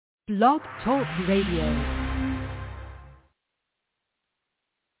Blog Talk Radio.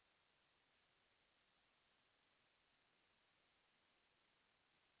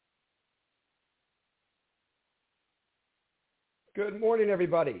 Good morning,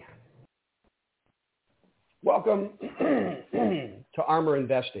 everybody. Welcome to Armor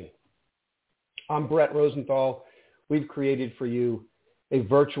Investing. I'm Brett Rosenthal. We've created for you a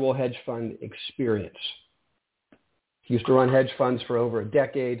virtual hedge fund experience. Used to run hedge funds for over a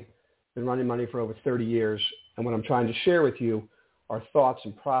decade, been running money for over 30 years, and what I'm trying to share with you are thoughts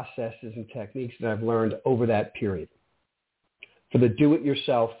and processes and techniques that I've learned over that period. For the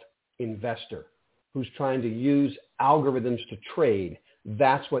do-it-yourself investor who's trying to use algorithms to trade,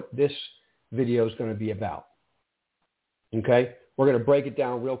 that's what this video is going to be about. Okay? We're going to break it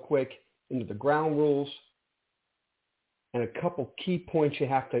down real quick into the ground rules and a couple key points you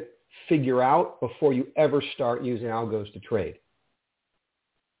have to figure out before you ever start using algos to trade.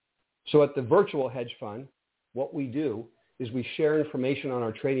 So at the virtual hedge fund, what we do is we share information on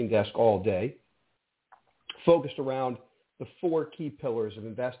our trading desk all day, focused around the four key pillars of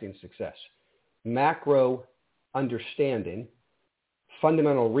investing success: macro understanding,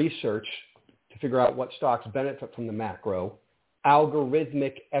 fundamental research to figure out what stocks benefit from the macro,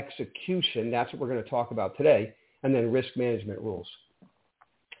 algorithmic execution, that's what we're going to talk about today, and then risk management rules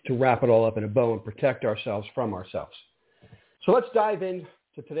to wrap it all up in a bow and protect ourselves from ourselves. So let's dive into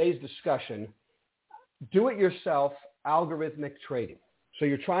today's discussion, do-it-yourself algorithmic trading. So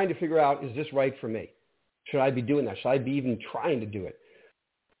you're trying to figure out, is this right for me? Should I be doing that? Should I be even trying to do it?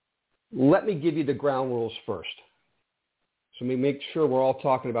 Let me give you the ground rules first. So we make sure we're all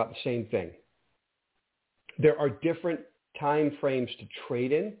talking about the same thing. There are different time frames to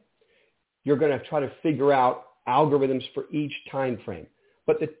trade in. You're going to try to figure out algorithms for each time frame.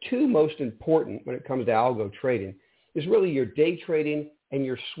 But the two most important when it comes to algo trading is really your day trading and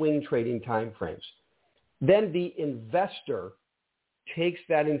your swing trading time frames. Then the investor takes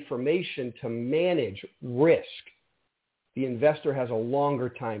that information to manage risk. The investor has a longer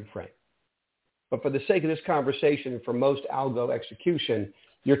time frame. But for the sake of this conversation, for most algo execution,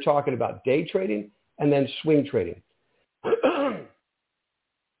 you're talking about day trading and then swing trading.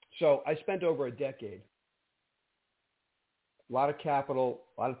 So I spent over a decade, a lot of capital,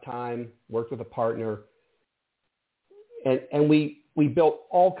 a lot of time, worked with a partner, and we built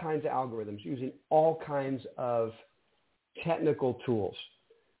all kinds of algorithms using all kinds of technical tools,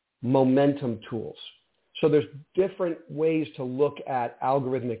 momentum tools. So there's different ways to look at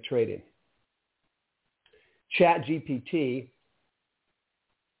algorithmic trading. ChatGPT,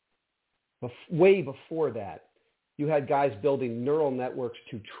 way before that, you had guys building neural networks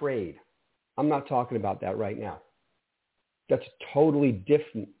to trade. I'm not talking about that right now. That's a totally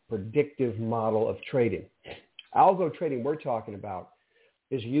different predictive model of trading. Algo trading we're talking about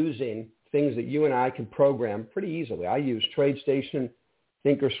is using things that you and I can program pretty easily. I use TradeStation,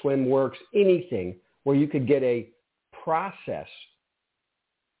 Thinkorswim Works, anything where you could get a process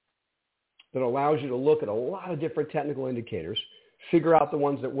that allows you to look at a lot of different technical indicators, figure out the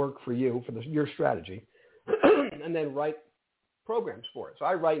ones that work for you, for your strategy, and then write programs for it. So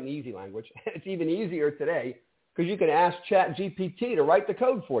I write in easy language. It's even easier today because you can ask ChatGPT to write the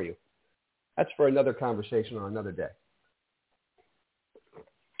code for you. That's for another conversation on another day.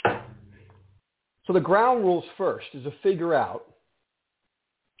 So the ground rules first is to figure out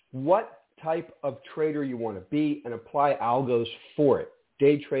what type of trader you want to be and apply algos for it,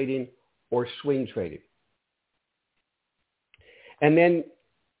 day trading or swing trading. And then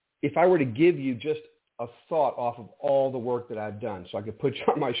if I were to give you just a thought off of all the work that I've done, so I could put you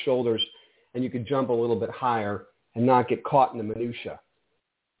on my shoulders and you could jump a little bit higher and not get caught in the minutia.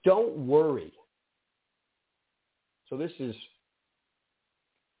 Don't worry. So this is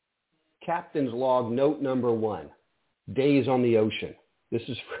Captain's Log note number 1, days on the ocean. This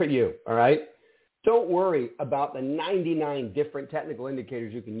is for you, all right? Don't worry about the 99 different technical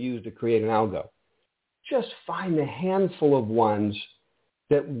indicators you can use to create an algo. Just find the handful of ones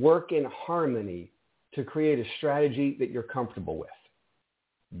that work in harmony to create a strategy that you're comfortable with.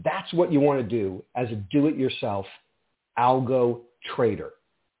 That's what you want to do as a do-it-yourself algo trader.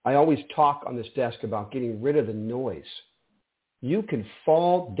 I always talk on this desk about getting rid of the noise. You can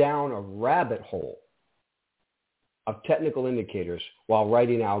fall down a rabbit hole of technical indicators while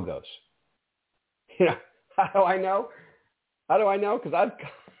writing algos. You know, how do I know? How do I know? Because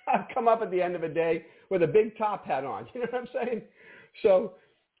I've come up at the end of a day with a big top hat on. You know what I'm saying? So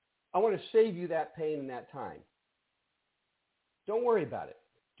I want to save you that pain and that time. Don't worry about it.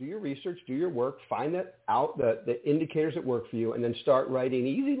 Do your research, do your work, find that out, the indicators that work for you, and then start writing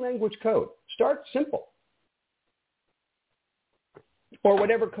easy language code. Start simple. or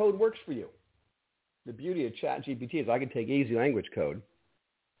whatever code works for you. The beauty of ChatGPT is I can take easy language code,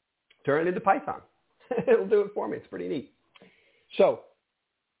 turn it into Python. It'll do it for me. It's pretty neat. So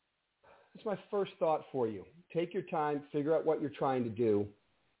that's my first thought for you. Take your time, figure out what you're trying to do.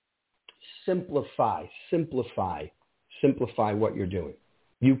 Simplify what you're doing.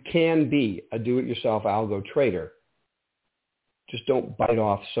 You can be a do-it-yourself algo trader. Just don't bite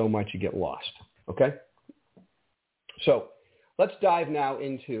off so much you get lost, okay? So let's dive now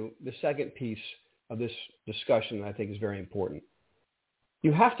into the second piece of this discussion that I think is very important.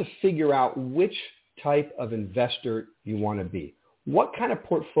 You have to figure out which type of investor you want to be. What kind of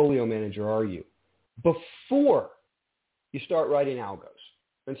portfolio manager are you before you start writing algos?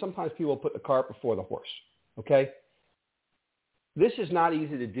 And sometimes people put the cart before the horse, okay? This is not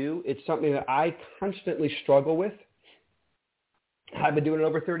easy to do. It's something that I constantly struggle with. I've been doing it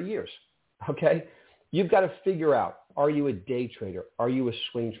over 30 years, okay? You've got to figure out, are you a day trader? Are you a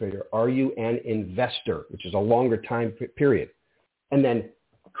swing trader? Are you an investor, which is a longer time period? And then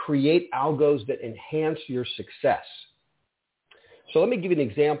create algos that enhance your success. So let me give you an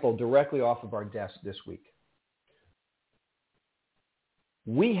example directly off of our desk this week.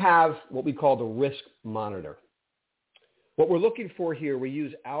 We have what we call the risk monitor. What we're looking for here, we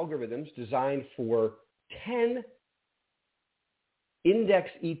use algorithms designed for 10 index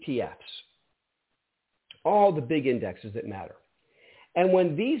ETFs, all the big indexes that matter. And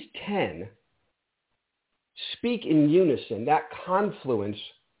when these 10 speak in unison, that confluence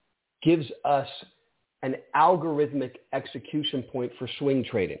gives us an algorithmic execution point for swing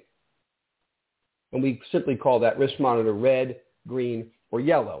trading. And we simply call that risk monitor red, green, or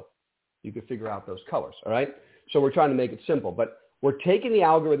yellow. You can figure out those colors, all right? So we're trying to make it simple. But we're taking the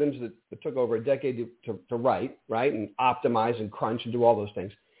algorithms that took over a decade to write, right, and optimize and crunch and do all those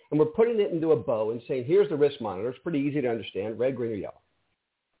things. And we're putting it into a bow and saying, here's the risk monitor. It's pretty easy to understand, red, green, or yellow.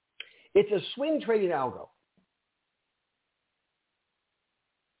 It's a swing trading algo.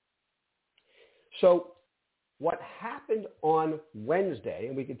 So what happened on Wednesday,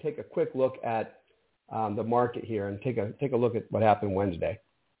 and we can take a quick look at the market here and take a look at what happened Wednesday,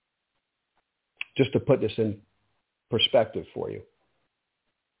 just to put this in perspective for you.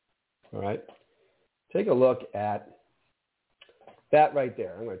 All right? Take a look at that right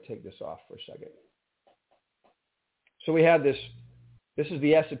there. I'm going to take this off for a second. So we have this. This is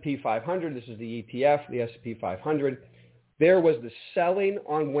the S&P 500. This is the ETF, the S&P 500. There was the selling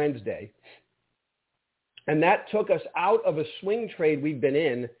on Wednesday, and that took us out of a swing trade we've been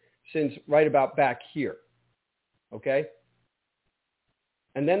in since right about back here, okay?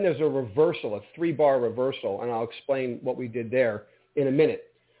 And then there's a reversal, a 3-bar reversal, and I'll explain what we did there in a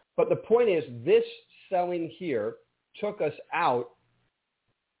minute. But the point is, this selling here took us out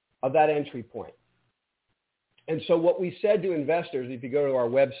of that entry point. And so what we said to investors, if you go to our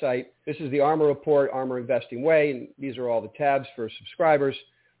website, this is the ARMOR report, ARMOR Investing Way, and these are all the tabs for subscribers.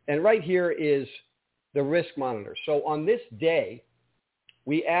 And right here is the risk monitor. So on this day,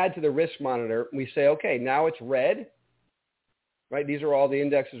 we add to the risk monitor, we say, okay, now it's red, right? These are all the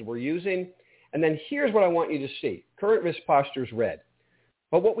indexes we're using. And then here's what I want you to see. Current risk posture is red.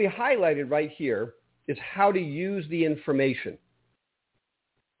 But what we highlighted right here is how to use the information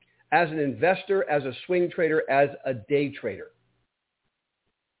as an investor, as a swing trader, as a day trader.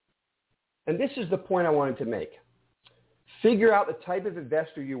 And this is the point I wanted to make. Figure out the type of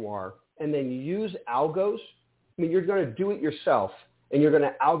investor you are and then use algos. I mean, you're going to do it yourself and you're going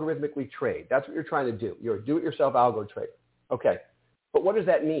to algorithmically trade. That's what you're trying to do. You're a do-it-yourself algo trader. Okay. But what does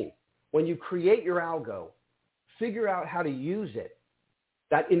that mean? When you create your algo, figure out how to use it,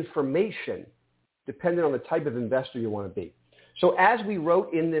 that information, depending on the type of investor you want to be. So as we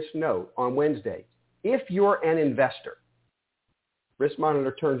wrote in this note on Wednesday, if you're an investor, risk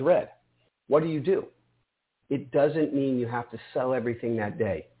monitor turns red. What do? It doesn't mean you have to sell everything that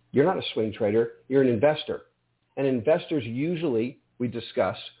day. You're not a swing trader. You're an investor. And investors usually, we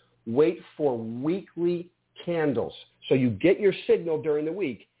discuss, wait for weekly candles. So you get your signal during the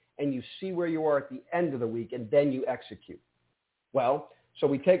week and you see where you are at the end of the week and then you execute. Well, so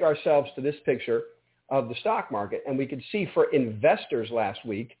we take ourselves to this picture of the stock market and we could see for investors last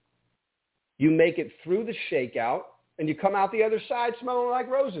week, you make it through the shakeout and you come out the other side smelling like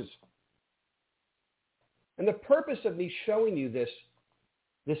roses. And the purpose of me showing you this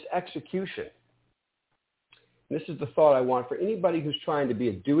execution, this is the thought I want for anybody who's trying to be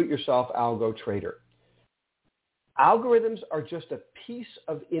a do-it-yourself algo trader. Algorithms are just a piece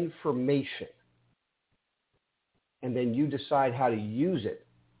of information, and then you decide how to use it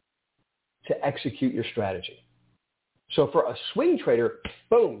to execute your strategy. So for a swing trader,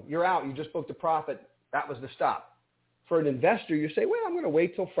 boom, you're out. You just booked a profit. That was the stop. for an investor, you say, well, I'm going to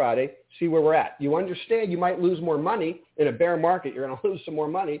wait till Friday, see where we're at. You understand you might lose more money. In a bear market, you're going to lose some more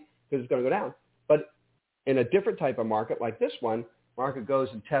money because it's going to go down. But in a different type of market like this one, market goes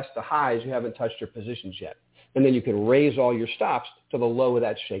and tests the highs, you haven't touched your positions yet. And then you can raise all your stops to the low of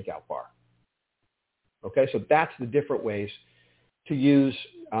that shakeout bar. Okay, so that's the different ways to use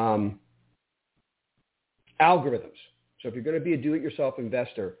algorithms. So if you're going to be a do-it-yourself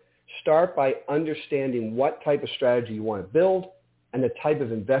investor, start by understanding what type of strategy you want to build and the type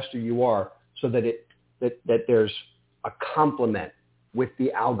of investor you are so that that there's a complement with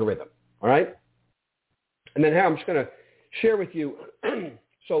the algorithm. All right? And then here I'm just going to share with you,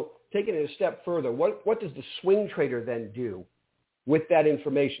 so taking it a step further, what does the swing trader then do with that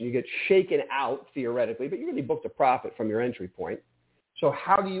information? You get shaken out theoretically, but you really booked a profit from your entry point. So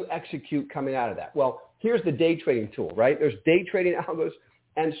how do you execute coming out of that? Well, here's the day trading tool, right? There's day trading algos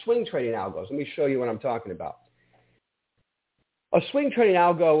and swing trading algos. Let me show you what I'm talking about. A swing trading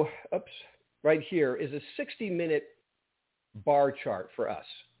algo, right here, is a 60-minute bar chart for us.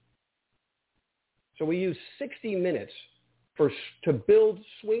 So we use 60 minutes to build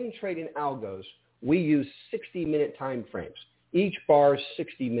swing trading algos. We use 60-minute time frames. Each bar is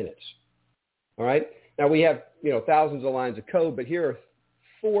 60 minutes. All right? Now we have, thousands of lines of code, but here are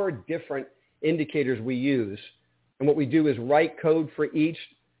 4 different indicators we use. And what we do is write code for each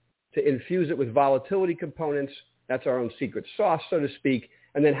to infuse it with volatility components. That's our own secret sauce, so to speak.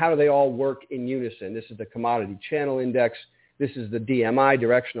 And then how do they all work in unison? This is the commodity channel index. This is the DMI,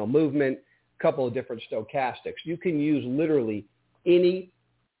 directional movement, a couple of different stochastics. You can use literally any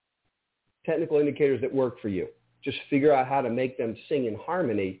technical indicators that work for you. Just figure out how to make them sing in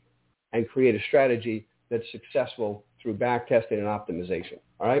harmony and create a strategy that's successful through backtesting and optimization.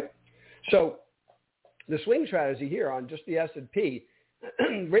 All right? So the swing strategy here on just the S&P,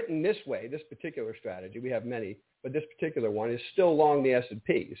 written this way, this particular strategy, we have many, but this particular one is still long the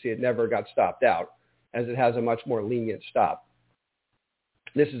S&P. You see, it never got stopped out as it has a much more lenient stop.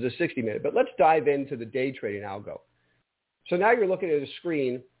 This is a 60-minute, but let's dive into the day trading algo. So now you're looking at a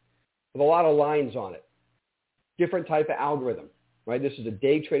screen with a lot of lines on it. Different type of algorithm, right? This is a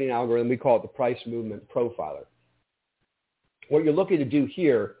day trading algorithm. We call it the price movement profiler. What you're looking to do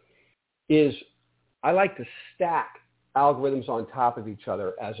here is I like to stack algorithms on top of each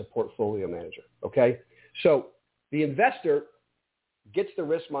other as a portfolio manager, okay? So the investor gets the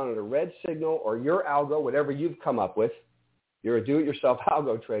risk monitor red signal or your algo, whatever you've come up with. You're a do-it-yourself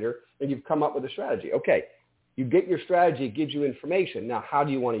algo trader, and you've come up with a strategy. Okay, you get your strategy, it gives you information. Now, how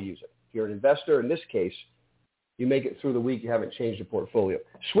do you want to use it? If you're an investor, in this case, you make it through the week, you haven't changed your portfolio.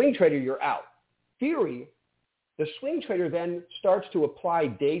 Swing trader, you're out. Theory, the swing trader then starts to apply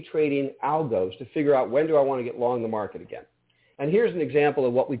day trading algos to figure out when do I want to get long the market again. And here's an example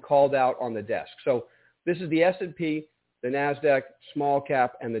of what we called out on the desk. So this is the S&P, the NASDAQ, small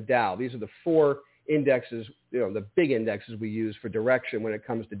cap, and the Dow. These are the 4 indexes, the big indexes we use for direction when it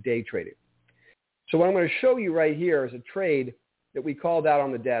comes to day trading. So what I'm going to show you right here is a trade that we called out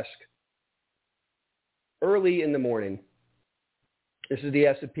on the desk early in the morning. This is the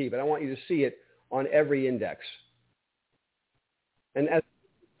S&P, but I want you to see it on every index. And as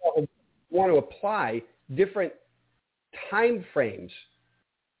you want to apply different time frames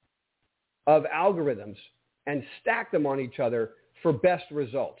of algorithms and stack them on each other for best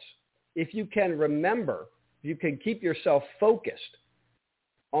results. If you can remember, you can keep yourself focused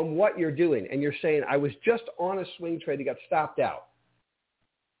on what you're doing, and you're saying, I was just on a swing trade that got stopped out.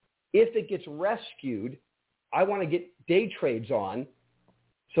 If it gets rescued, I want to get day trades on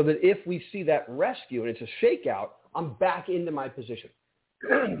so that if we see that rescue and it's a shakeout, I'm back into my position.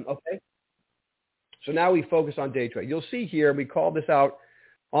 Okay? So now we focus on day trade. You'll see here, we called this out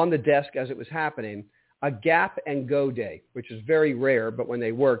on the desk as it was happening, a gap and go day, which is very rare, but when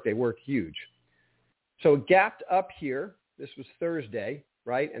they work huge. So it gapped up here. This was Thursday,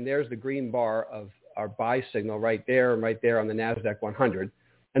 right? And there's the green bar of our buy signal right there and right there on the NASDAQ 100.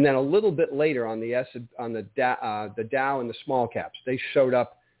 And then a little bit later on the Dow and the small caps, they showed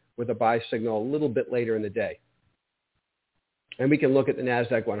up with a buy signal a little bit later in the day. And we can look at the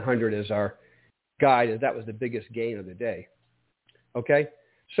NASDAQ 100 as our guide, as that was the biggest gain of the day. Okay?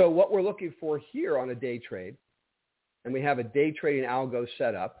 So what we're looking for here on a day trade, and we have a day trading algo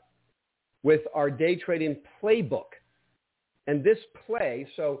set up with our day trading playbook. And this play,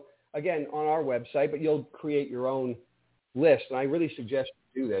 so again, on our website, but you'll create your own list, and I really suggest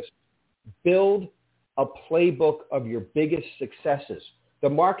you do this. Build a playbook of your biggest successes. The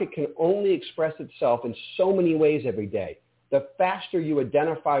market can only express itself in so many ways every day. The faster you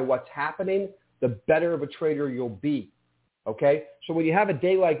identify what's happening, the better of a trader you'll be. Okay? So when you have a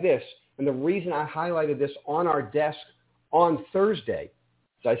day like this, And the reason I highlighted this on our desk on Thursday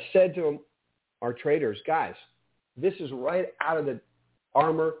is I said to our traders, guys, this is right out of the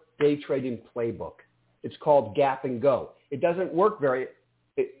Armor day trading playbook. It's called gap and go. It doesn't work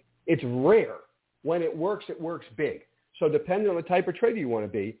it's rare. When it works big. So depending on the type of trader you want to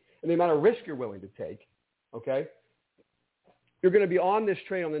be and the amount of risk you're willing to take, okay, you're going to be on this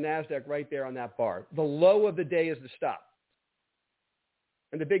trade on the NASDAQ right there on that bar. The low of the day is the stop.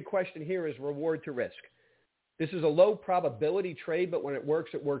 And the big question here is reward to risk. This is a low probability trade, but when it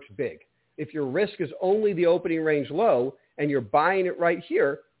works big. If your risk is only the opening range low and you're buying it right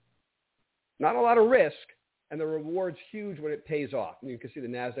here, not a lot of risk, and the reward's huge when it pays off. And you can see the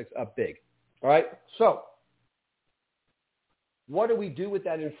NASDAQ's up big. All right? So what do we do with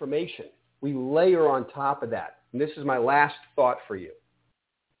that information? We layer on top of that. And this is my last thought for you.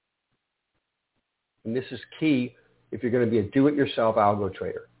 And this is key if you're going to be a do-it-yourself algo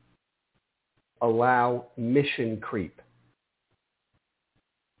trader. Allow mission creep.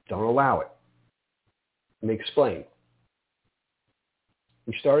 Don't allow it. Let me explain.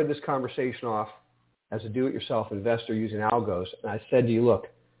 We started this conversation off as a do-it-yourself investor using algos, and I said to you, look,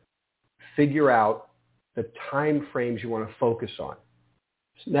 figure out the time frames you want to focus on.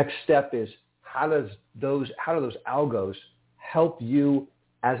 Next step is how do those algos help you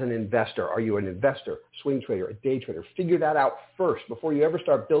as an investor? Are you an investor, swing trader, a day trader? Figure that out first before you ever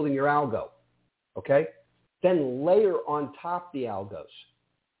start building your algo, okay? Then layer on top the algos.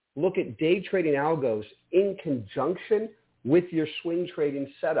 Look at day trading algos in conjunction with your swing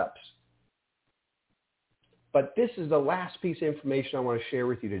trading setups. But this is the last piece of information I want to share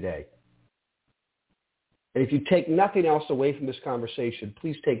with you today. And if you take nothing else away from this conversation,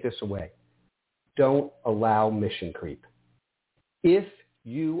 please take this away. Don't allow mission creep. If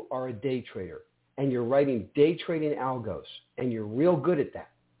you are a day trader and you're writing day trading algos and you're real good at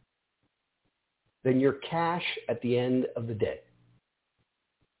that, then you're cash at the end of the day.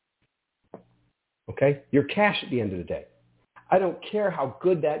 Okay? You're cash at the end of the day. I don't care how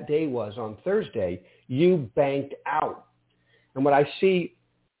good that day was on Thursday, you banked out. And when I see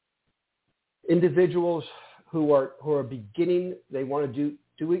individuals who are beginning, they want to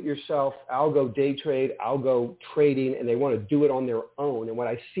do it yourself, algo day trade, algo trading, and they want to do it on their own. And what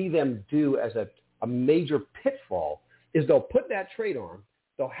I see them do as a major pitfall is they'll put that trade on,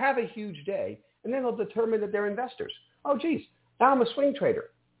 they'll have a huge day, and then they'll determine that they're investors. Oh, geez, now I'm a swing trader.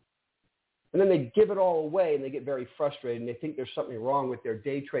 And then they give it all away and they get very frustrated and they think there's something wrong with their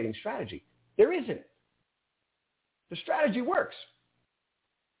day trading strategy. There isn't. The strategy works.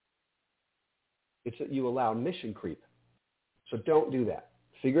 It's that you allow mission creep. So don't do that.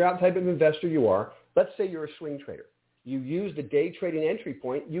 Figure out the type of investor you are. Let's say you're a swing trader. You use the day trading entry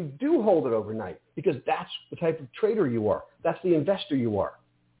point. You do hold it overnight because that's the type of trader you are. That's the investor you are.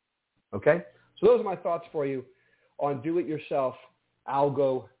 Okay? So those are my thoughts for you on do-it-yourself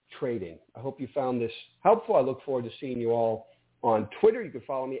algo trading. I hope you found this helpful. I look forward to seeing you all on Twitter. You can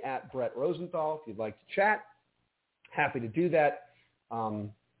follow me at Brett Rosenthal if you'd like to chat. Happy to do that.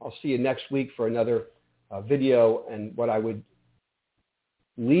 I'll see you next week for another video. And what I would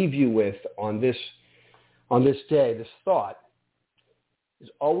leave you with on this day, this thought, is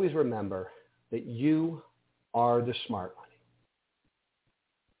always remember that you are the smart money.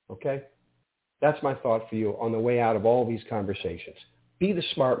 Okay? That's my thought for you on the way out of all these conversations. Be the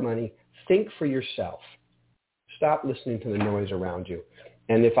smart money. Think for yourself. Stop listening to the noise around you.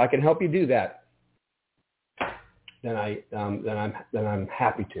 And if I can help you do that, then I'm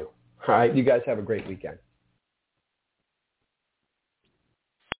happy to. All right. You guys have a great weekend.